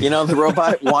 Yeah. The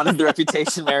robot wanted the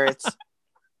reputation merits.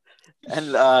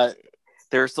 And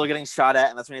they were still getting shot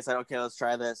at, and that's when he said, "Okay, let's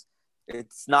try this."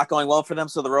 It's not going well for them,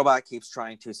 so the robot keeps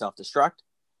trying to self-destruct.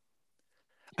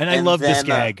 And I love this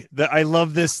gag. I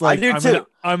love this. Like, I do too.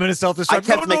 I'm gonna self-destruct. I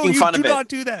kept making fun of it. Do not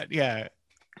do that. Yeah.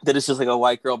 That it's just like a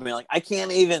white girl being like, "I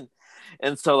can't even."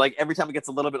 And so like every time it gets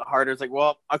a little bit harder, it's like,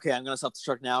 "Well, okay, I'm gonna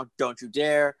self-destruct now. Don't you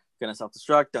dare. I'm gonna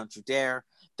self-destruct. Don't you dare."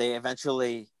 They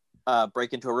eventually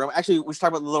break into a room. Actually, we should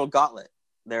talk about the little gauntlet.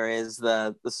 There is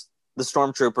the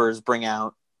stormtroopers bring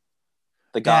out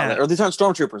the gauntlet, or these aren't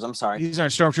stormtroopers. I'm sorry. These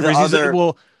aren't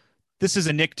stormtroopers. This is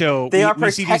a Nikto. They are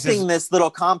protecting this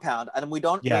little compound, and we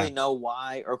don't really know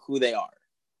why or who they are.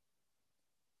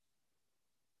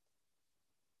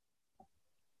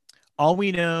 All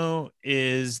we know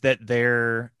is that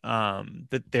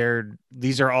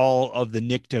these are all of the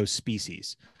Nikto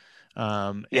species.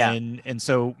 And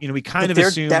so we kind of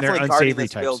assume they're unsavory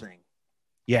types. Building.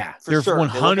 Yeah, they're sure.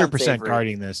 100%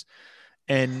 guarding this.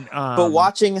 And but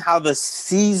watching how the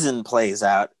season plays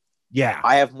out,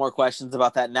 I have more questions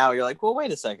about that now. You're like, well,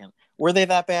 wait a second, were they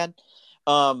that bad?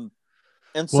 And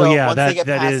so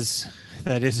that is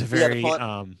a very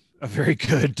a very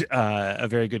good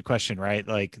question, right?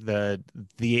 Like I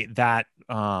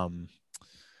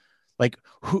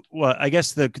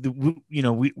guess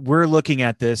we're looking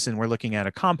at this and we're looking at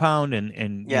a compound and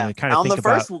kind of on the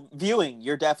first viewing,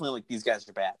 you're definitely like, these guys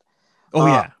are bad.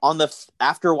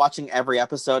 After watching every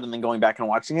episode and then going back and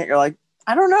watching it, you're like,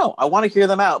 I don't know. I want to hear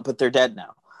them out, but they're dead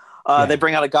now. They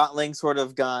bring out a Gatling sort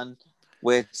of gun,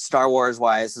 which Star Wars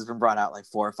wise has been brought out like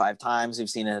 4 or 5 times. We've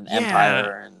seen it in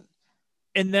Empire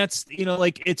and that's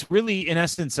it's really in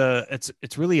essence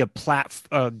it's really a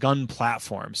gun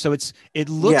platform. So it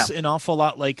looks an awful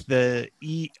lot like the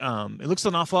E-Web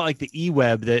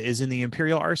that is in the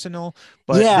Imperial Arsenal,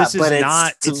 but this is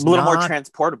not. It's a little more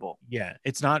transportable. Yeah,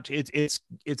 it's not. It's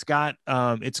got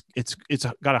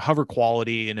a hover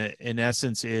quality, and it in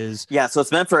essence is so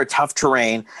it's meant for a tough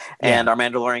terrain, and our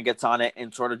Mandalorian gets on it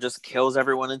and sort of just kills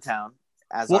everyone in town.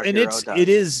 Him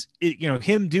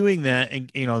doing that, and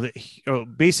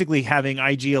basically having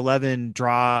IG-11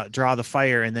 draw the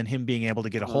fire, and then him being able to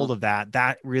get a hold of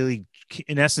that really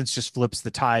in essence just flips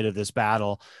the tide of this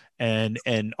battle, and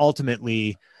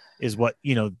ultimately is what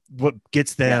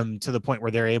gets them to the point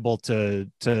where they're able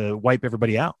to wipe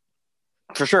everybody out.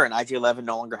 For sure. And IG-11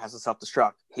 no longer has a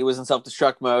self-destruct. He was in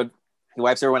self-destruct mode. He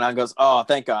wipes everyone out and goes, "Oh,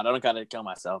 thank God, I don't gotta kill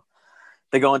myself."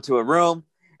 They go into a room,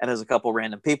 and there's a couple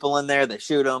random people in there. They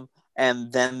shoot them,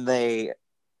 and then they're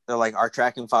like, "Our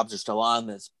tracking fobs are still on.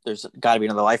 There's got to be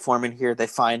another life form in here." They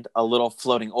find a little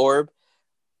floating orb.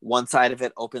 One side of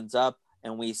it opens up,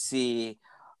 and we see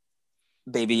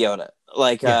Baby Yoda.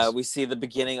 We see the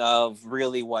beginning of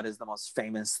really what is the most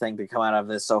famous thing to come out of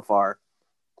this so far.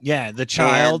 Yeah, the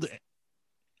child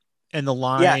and the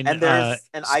line. Yeah, and there's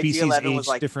an IG-11 was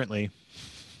like differently.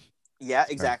 Yeah,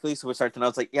 exactly. So we start to know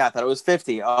it's like, I thought it was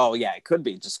 50. Oh, yeah, it could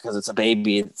be just because it's a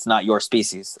baby. It's not your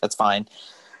species. That's fine.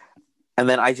 And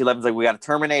then IG-11's like, we got to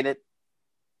terminate it.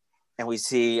 And we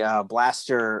see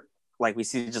Blaster, like we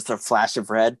see just a flash of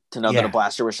red to know that a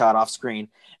blaster was shot off screen.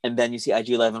 And then you see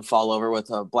IG-11 fall over with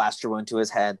a blaster wound to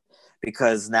his head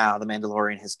because now the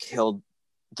Mandalorian has killed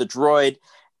the droid.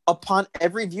 Upon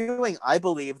every viewing, I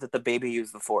believe that the baby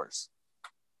used the Force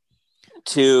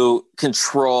to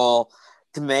control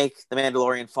to make the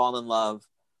Mandalorian fall in love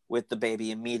with the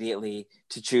baby immediately,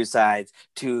 to choose sides,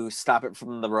 to stop it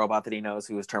from the robot that he knows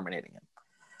who is terminating him.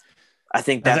 I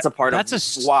think that's a part of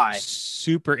why.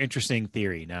 Super interesting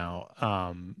theory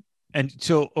now. And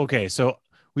so, okay, so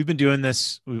we've been doing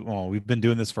this. We've been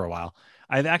doing this for a while.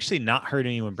 I've actually not heard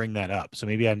anyone bring that up. So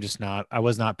maybe I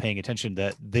was not paying attention,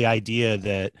 that the idea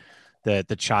that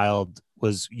the child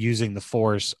was using the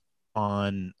Force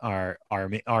on our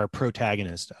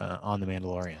protagonist on the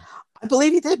Mandalorian. I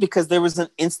believe he did, because there was an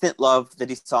instant love that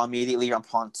he saw immediately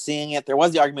upon seeing it. There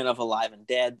was the argument of alive and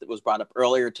dead that was brought up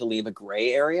earlier to leave a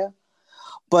gray area.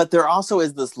 But there also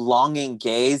is this longing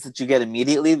gaze that you get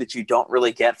immediately that you don't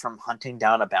really get from hunting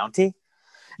down a bounty.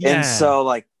 Yeah.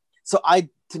 And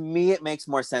to me, it makes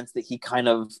more sense that he kind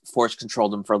of force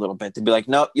controlled him for a little bit, to be like,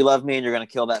 no, you love me and you're going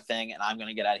to kill that thing and I'm going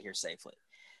to get out of here safely.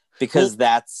 Because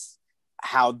that's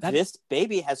how this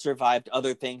baby has survived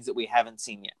other things that we haven't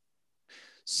seen yet.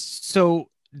 So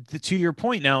to your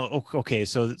point now, okay,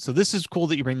 so this is cool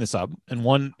that you bring this up.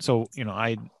 And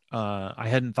I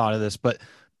hadn't thought of this, but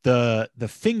the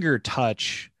finger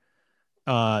touch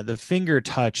at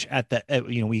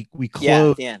the we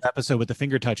closed the episode with the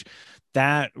finger touch.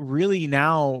 That really,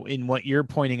 now in what you're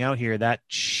pointing out here, that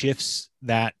shifts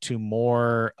that to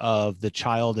more of the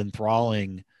child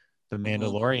enthralling the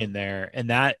Mandalorian there. And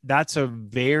that's a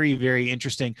very, very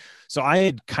interesting. So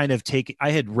I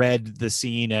had read the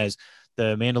scene as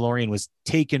the Mandalorian was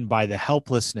taken by the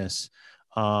helplessness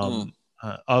of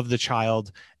the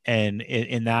child. And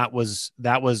that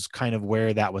was kind of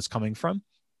where that was coming from.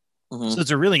 So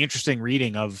it's a really interesting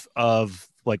reading of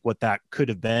like what that could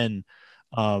have been.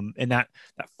 And that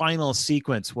final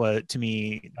sequence was, to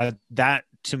me,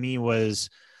 was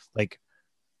like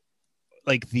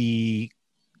the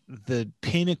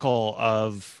pinnacle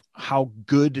of how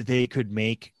good they could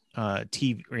make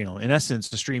TV, in essence,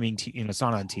 the streaming, it's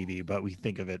not on TV, but we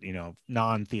think of it,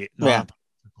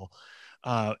 non-theatrical.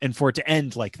 And for it to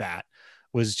end like that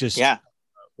was just,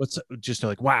 just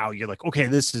like, wow, you're like, okay,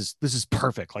 this is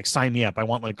perfect. Like, sign me up. I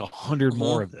want like 100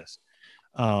 more of this.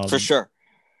 For sure.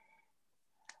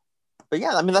 But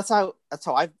yeah, I mean, that's how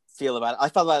I feel about it. I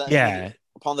felt about it. Yeah.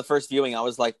 Upon the first viewing, I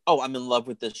was like, oh, I'm in love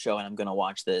with this show and I'm going to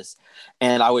watch this.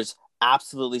 And I was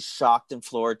absolutely shocked and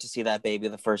floored to see that baby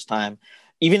the first time.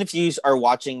 Even if you are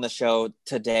watching the show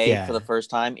today for the first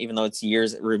time, even though it's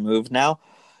years removed now,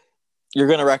 you're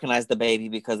going to recognize the baby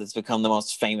because it's become the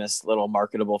most famous little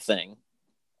marketable thing.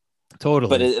 Totally.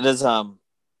 But it was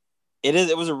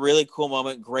a really cool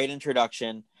moment. Great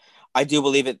introduction. I do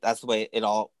believe that's the way it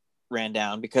all ran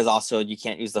down, because also you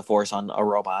can't use the Force on a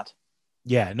robot.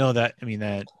 Yeah, no, that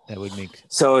would make.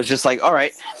 So it's just like, all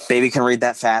right, baby can read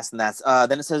that fast. And that's,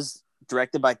 then it says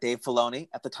directed by Dave Filoni.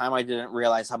 At the time, I didn't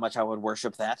realize how much I would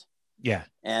worship that. Yeah.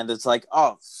 And it's like,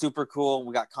 oh, super cool.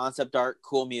 We got concept art,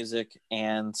 cool music,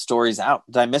 and stories out.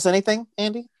 Did I miss anything,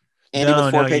 Andy?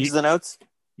 With 4 pages of notes?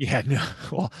 Yeah,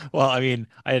 no. Well, I mean,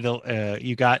 I had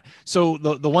you got, so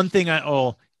the one thing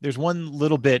there's one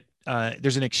little bit,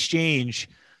 there's an exchange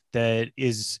that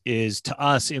is to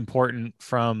us important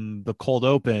from the cold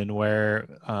open, where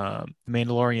the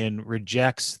Mandalorian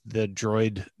rejects the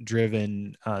droid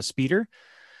driven speeder.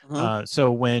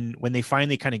 So when they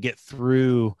finally kind of get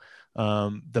through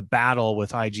the battle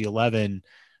with IG-11,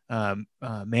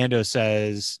 Mando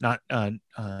says, not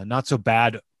so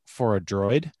bad for a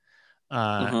droid.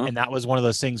 And that was one of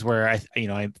those things where I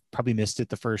probably missed it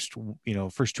the first 2 or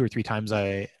 3 times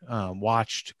I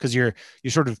watched, because you're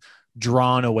sort of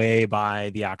drawn away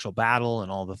by the actual battle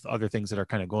and all the other things that are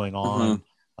kind of going on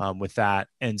with that.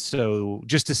 And so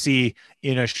just to see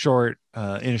in a short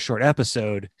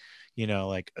episode,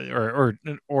 like, or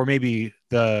maybe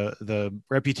the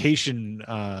reputation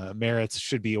merits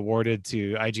should be awarded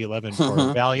to IG-11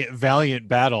 for valiant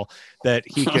battle, that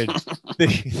he could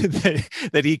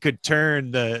that he could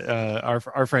turn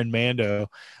our friend Mando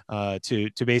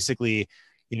to basically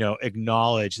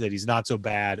acknowledge that he's not so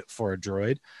bad for a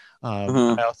droid.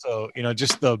 I also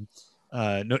just the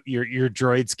your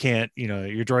droids can't,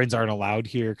 your droids aren't allowed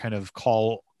here, kind of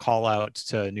call out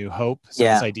to New Hope. So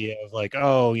this idea of like,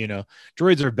 oh,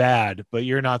 droids are bad, but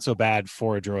you're not so bad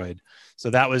for a droid.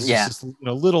 So that was just this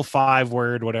little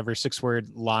 5-word, whatever, 6-word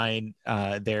line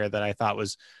there that I thought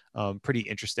was pretty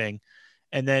interesting.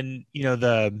 And then,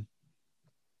 the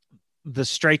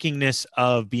strikingness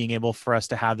of being able for us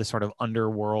to have this sort of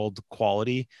underworld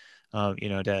quality,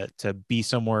 to be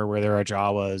somewhere where there are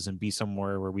Jawas, and be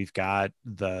somewhere where we've got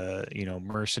the,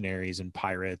 mercenaries and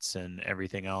pirates and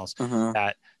everything else,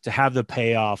 that to have the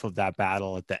payoff of that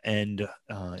battle at the end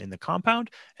in the compound,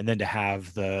 and then to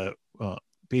have the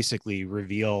basically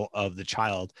reveal of the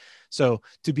child. So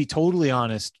to be totally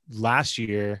honest, last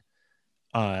year,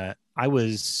 I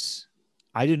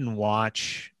didn't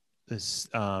watch this.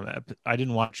 I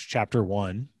didn't watch chapter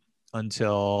 1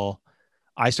 until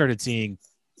I started seeing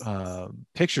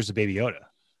pictures of Baby Yoda.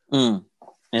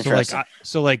 Interesting.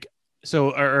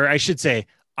 Or I should say,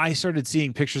 I started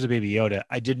seeing pictures of Baby Yoda.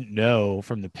 I didn't know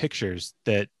from the pictures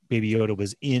that Baby Yoda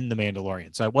was in The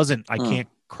Mandalorian. So I can't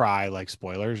cry like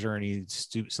spoilers or any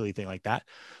stupid, silly thing like that.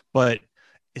 But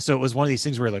so it was one of these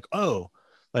things where like, oh,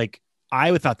 like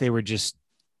I would thought it was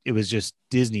just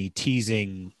Disney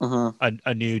teasing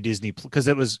a new Disney, because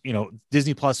it was,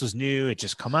 Disney Plus was new. It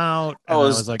just come out. And it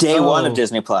was day one of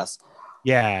Disney Plus.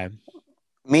 Yeah.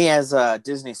 Me as a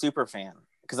Disney super fan,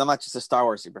 because I'm not just a Star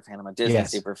Wars super fan, I'm a Disney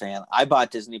super fan. I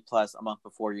bought Disney Plus a month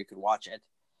before you could watch it,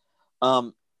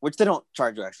 which they don't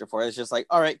charge you extra for. It's just like,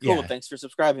 all right, cool. Yeah. Thanks for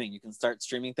subscribing. You can start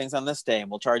streaming things on this day and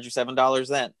we'll charge you $7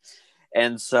 then.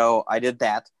 And so I did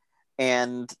that.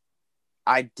 And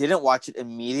I didn't watch it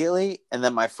immediately. And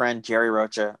then my friend Jerry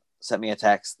Rocha sent me a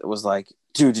text that was like,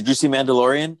 dude, did you see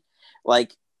Mandalorian?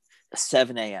 Like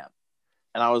 7 a.m.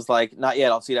 And I was like, not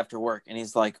yet. I'll see it after work. And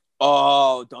he's like,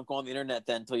 oh, don't go on the internet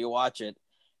then until you watch it.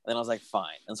 And then I was like,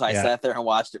 fine. And so I sat there and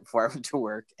watched it before I went to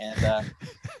work. And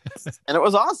and it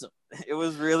was awesome. It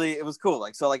was cool.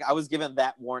 Like, so like I was given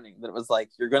that warning that it was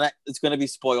like, it's going to be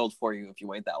spoiled for you if you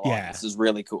wait that long. Yeah. This is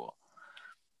really cool.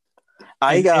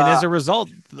 And as a result,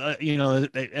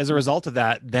 as a result of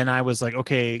that, then I was like,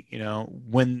 okay,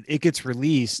 when it gets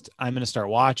released, I'm going to start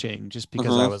watching, just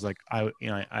because I was like,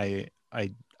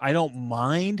 I don't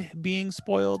mind being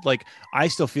spoiled. Like, I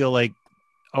still feel like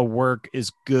a work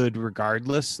is good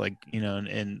regardless. Like, in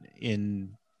and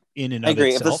of I agree.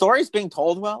 itself. If the story's being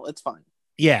told well, it's fine.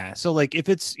 Yeah. So like, if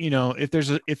it's,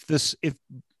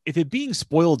 if it being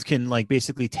spoiled can like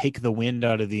basically take the wind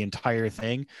out of the entire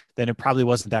thing, then it probably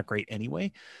wasn't that great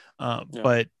anyway.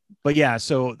 But yeah,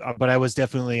 so, but I was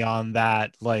definitely on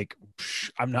that, like,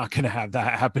 I'm not going to have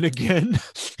that happen again.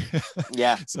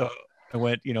 Yeah. So I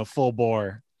went, full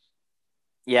bore.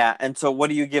 Yeah. And so what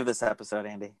do you give this episode,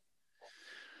 Andy?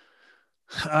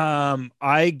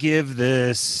 I give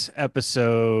this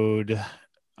episode,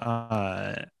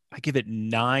 I give it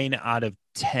 9 out of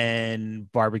 10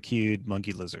 barbecued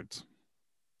monkey lizards.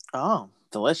 Oh,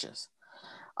 delicious.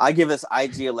 I give this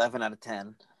IG 11 out of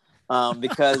 10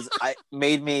 because I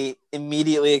made me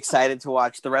immediately excited to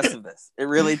watch the rest of this. It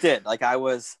really did. Like I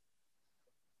was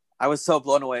so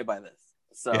blown away by this.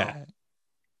 So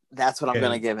that's what I'm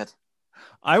going to give it.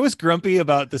 I was grumpy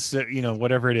about this,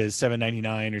 whatever it is,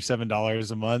 $7.99 or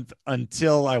 $7 a month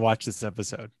until I watched this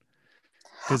episode.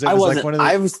 I wasn't. Like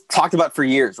I've talked about for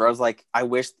years where I was like, I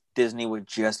wish Disney would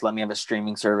just let me have a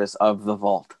streaming service of the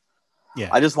Vault. Yeah.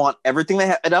 I just want everything they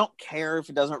have. I don't care if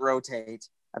it doesn't rotate.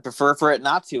 I prefer for it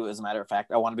not to, as a matter of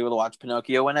fact. I want to be able to watch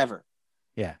Pinocchio whenever.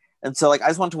 Yeah. And so like I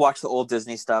just wanted to watch the old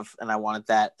Disney stuff and I wanted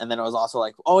that. And then it was also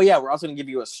like, oh yeah, we're also going to give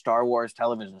you a Star Wars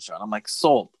television show. And I'm like,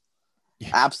 sold.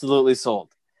 Yeah. Absolutely sold.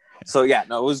 Yeah. So yeah,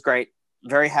 no, it was great.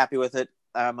 Very happy with it.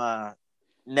 I'm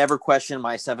never question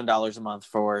my $7 a month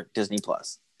for Disney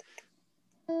Plus.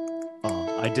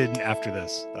 Oh, I didn't after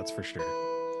this. That's for sure.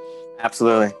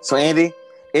 Absolutely. So Andy,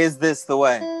 is this the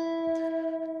way?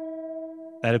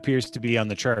 That appears to be on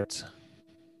the charts.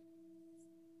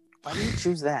 Why do you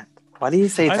choose that? Why do you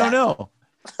say that? I don't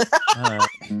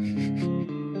know.